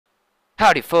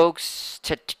Howdy folks,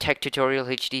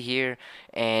 TechTutorialsHD here,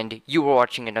 and you are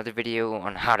watching another video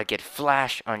on how to get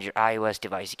Flash on your iOS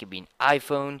device. It can be an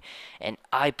iPhone, an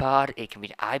iPod, it can be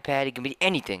an iPad, it can be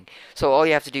anything. So all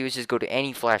you have to do is just go to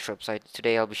any Flash website.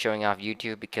 Today I'll be showing off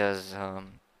YouTube because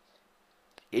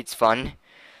it's fun,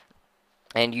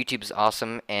 and YouTube is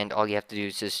awesome, and all you have to do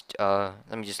is just,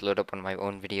 let me just load up one of my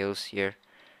own videos here,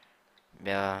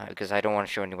 because I don't want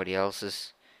to show anybody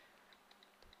else's.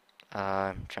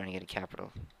 I'm trying to get a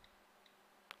capital.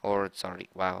 Or it's already,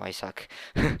 wow, I suck.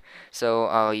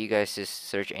 So you guys just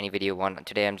search any video you want.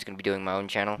 Today I'm just gonna be doing my own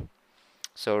channel.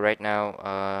 So right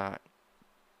now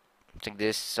it's like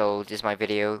this. So this is my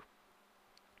video,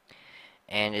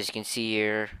 and as you can see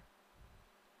here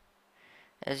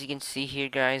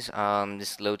guys,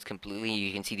 this loads completely.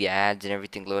 You can see the ads and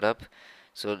everything load up,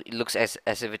 so it looks as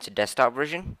if it's a desktop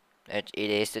version. It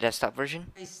is the desktop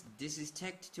version. Guys, this is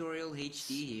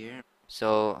TechTutorialsHD here.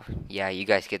 So yeah, you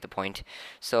guys get the point.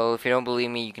 So if you don't believe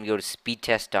me, you can go to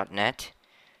speedtest.net,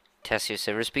 test your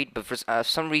server speed. But for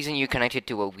some reason you're connected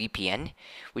to a VPN,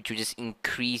 which will just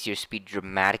increase your speed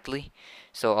dramatically.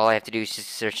 So all I have to do is just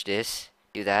search this,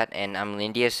 do that, and I'm in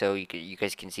India, so you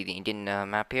guys can see the Indian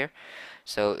map here.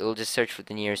 So it will just search for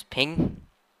the nearest ping.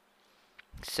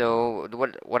 So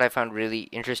what I found really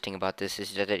interesting about this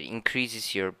is that it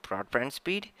increases your broadband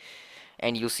speed,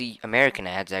 and you'll see American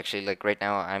ads actually. Like right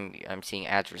now I'm seeing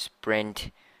ads for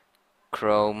Sprint,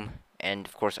 Chrome, and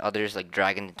of course others like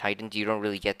Dragon and Titans. You don't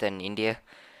really get that in India.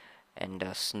 And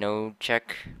Snow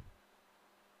check.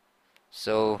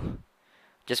 So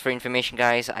just for information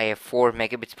guys, I have 4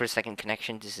 megabits per second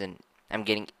connection. I'm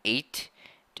getting 8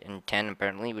 and 10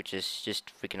 apparently, which is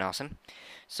just freaking awesome.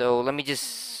 So let me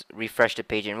just refresh the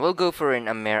page, and we'll go for an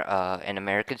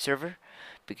American server,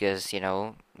 because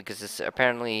because it's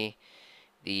apparently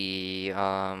the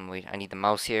wait, I need the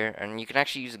mouse here, and you can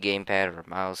actually use a gamepad or a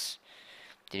mouse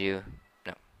to do.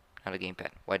 No, not a gamepad.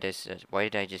 Why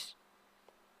did I just?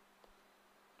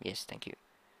 Yes, thank you,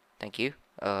 thank you.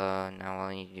 Now all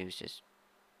I need to do is just.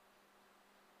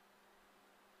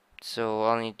 So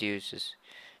all I need to do is just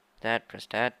that, press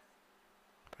that,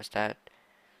 press that,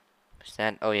 press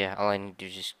that. Oh yeah, all I need to do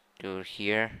is just go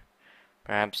here.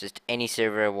 Perhaps just any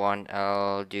server I want.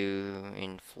 I'll do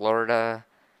in Florida,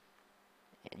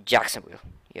 Jacksonville.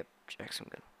 Yep,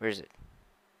 Jacksonville. Where is it?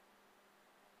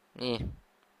 Eh,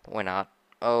 why not?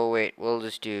 Oh wait, we'll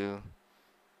just do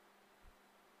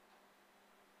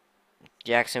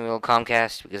Jacksonville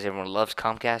Comcast, because everyone loves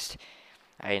Comcast.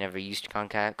 I never used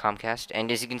Comcast,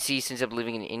 and as you can see, since I'm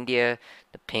living in India,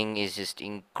 the ping is just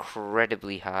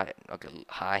incredibly high. Okay,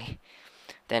 high.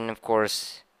 Then of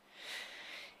course,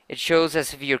 it shows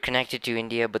as if you're connected to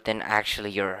India, but then actually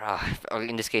you're, or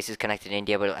in this case, it's connected to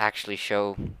India, but it'll actually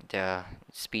show the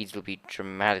speeds will be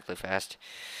dramatically fast.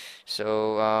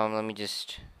 So let me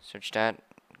just search that.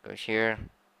 Go here.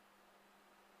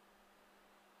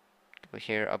 Go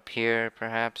here, up here,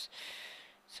 perhaps.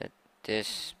 Set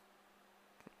this.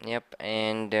 Yep,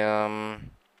 and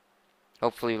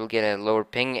hopefully we'll get a lower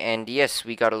ping. And yes,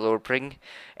 we got a lower ping,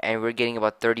 and we're getting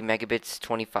about 30 megabits,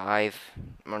 25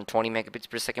 or 20 megabits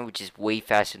per second, which is way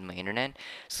faster than my internet.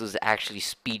 So this actually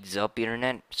speeds up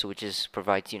internet, so it just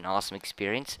provides you an awesome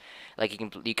experience. Like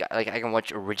like I can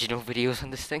watch original videos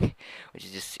on this thing, which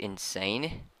is just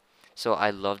insane. So I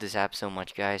love this app so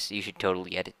much, guys. You should totally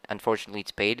get it. Unfortunately,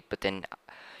 it's paid, but then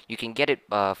you can get it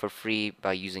for free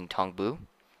by using Tongbu,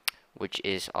 which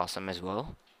is awesome as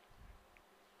well.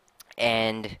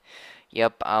 And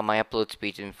yep, my upload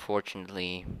speed is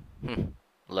unfortunately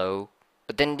low.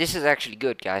 But then this is actually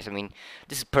good, guys. I mean,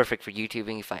 this is perfect for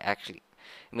YouTubing. I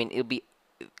mean,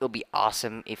 it'll be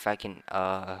awesome if I can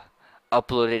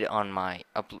upload it on my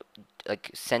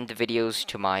like send the videos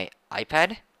to my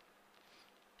iPad.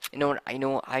 You know what? I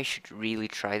know I should really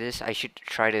try this. I should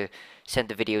try to send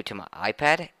the video to my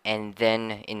iPad, and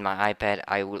then in my iPad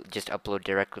I will just upload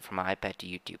directly from my iPad to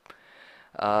YouTube.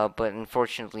 But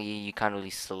unfortunately you can't really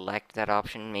select that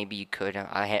option. Maybe you could.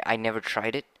 I never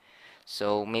tried it,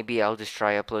 so maybe I'll just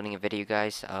try uploading a video,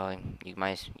 guys. You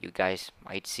guys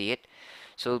might see it.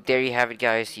 So there you have it,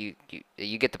 guys. You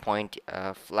get the point.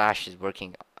 Flash is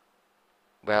working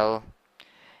well,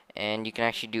 and you can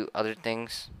actually do other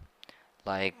things,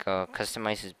 like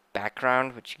customize his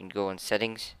background, which you can go in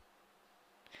settings.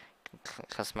 You can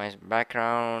customize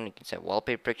background, you can set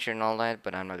wallpaper picture and all that,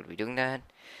 but I'm not going to be doing that.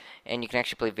 And you can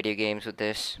actually play video games with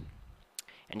this,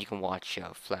 and you can watch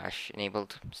Flash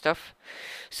enabled stuff.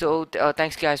 So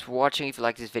thanks guys for watching. If you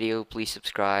like this video, please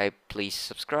subscribe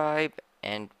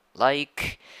and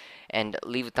like, and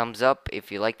leave a thumbs up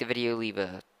if you like the video. Leave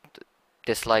a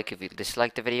dislike if you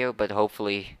dislike the video, but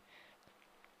hopefully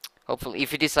hopefully,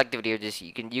 if you dislike the video, just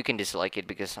you can dislike it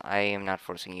because I am not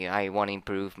forcing you. I want to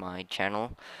improve my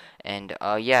channel, and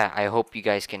yeah, I hope you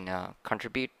guys can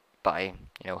contribute by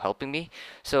helping me.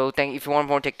 So if you want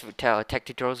more tech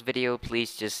tutorials video,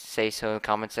 please just say so in the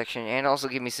comment section, and also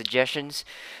give me suggestions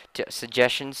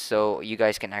so you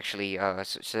guys can actually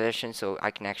suggestions so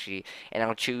I can actually, and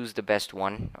I'll choose the best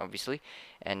one obviously,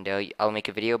 and I'll make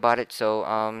a video about it. So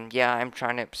yeah, I'm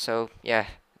trying to, so yeah,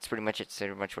 that's pretty much it. That's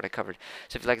pretty much what I covered.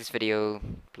 So if you like this video,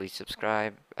 please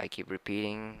subscribe. I keep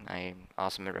repeating, I'm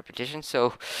awesome at repetition.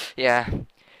 So yeah,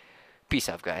 peace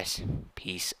out guys,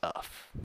 peace off.